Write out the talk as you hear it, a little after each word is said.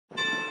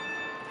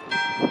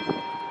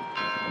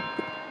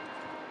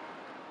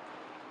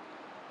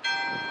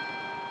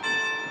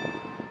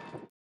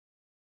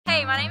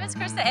my name is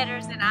Krista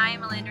Edders and I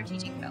am a Lander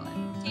Teaching Fellow.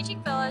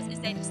 Teaching Fellows is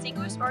a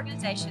distinguished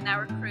organization that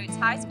recruits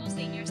high school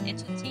seniors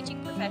into the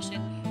teaching profession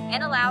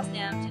and allows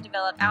them to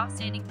develop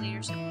outstanding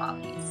leadership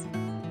qualities.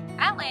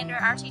 At Lander,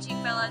 our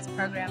Teaching Fellows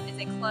program is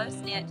a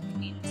close-knit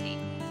community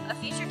of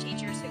future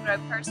teachers who grow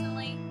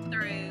personally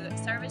through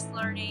service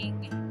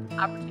learning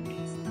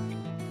opportunities.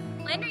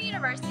 Lander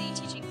University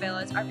Teaching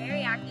Fellows are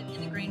very active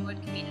in the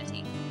Greenwood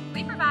community.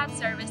 We provide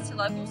service to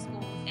local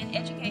schools and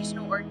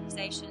educational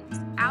organizations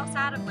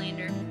outside of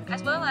Lander,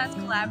 as well as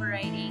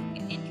collaborating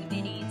in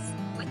committees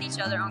with each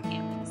other on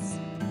campus.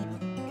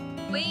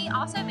 We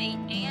also meet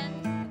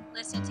and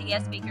listen to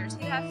guest speakers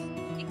who have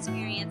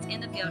experience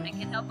in the field and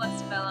can help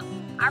us develop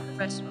our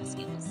professional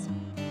skills.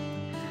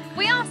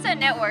 We also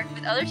network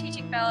with other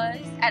teaching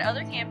fellows at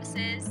other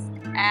campuses,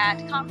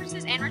 at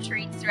conferences and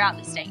retreats throughout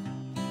the state.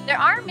 There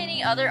are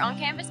many other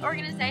on-campus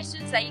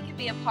organizations that you can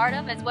be a part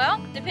of as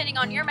well, depending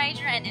on your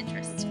major and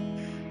interest.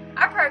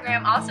 Our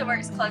program also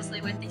works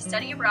closely with the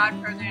Study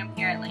Abroad program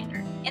here at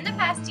Lander. In the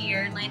past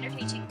year, Lander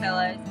Teaching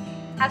Fellows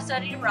have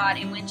studied abroad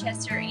in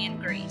Winchester and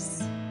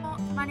Greece.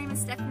 My name is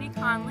Stephanie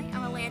Conley.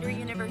 I'm a Lander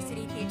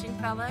University Teaching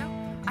Fellow.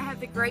 I have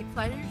the great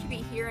pleasure to be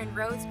here in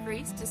Rhodes,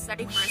 Greece to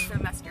study for a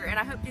semester, and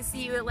I hope to see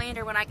you at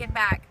Lander when I get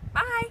back.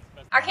 Bye!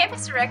 Our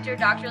campus director,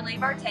 Dr. Lee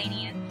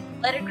Vartanian,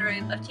 led a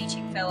group of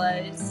teaching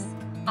fellows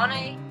on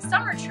a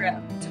summer trip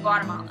to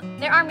Guatemala.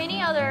 There are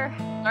many other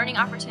learning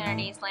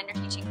opportunities Lander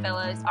Teaching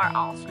Fellows are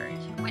offered,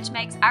 which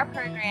makes our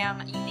program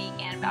unique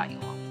and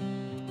valuable.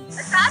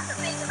 Aside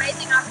from these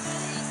amazing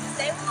opportunities,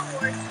 they will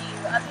award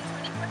you up to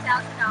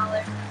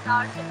 $24,000 in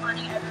scholarship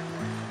money over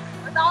 4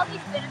 years. With all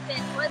these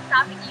benefits, what's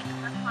stopping you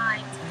from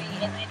applying to be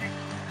a Lander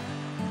Teaching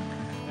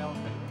Fellow?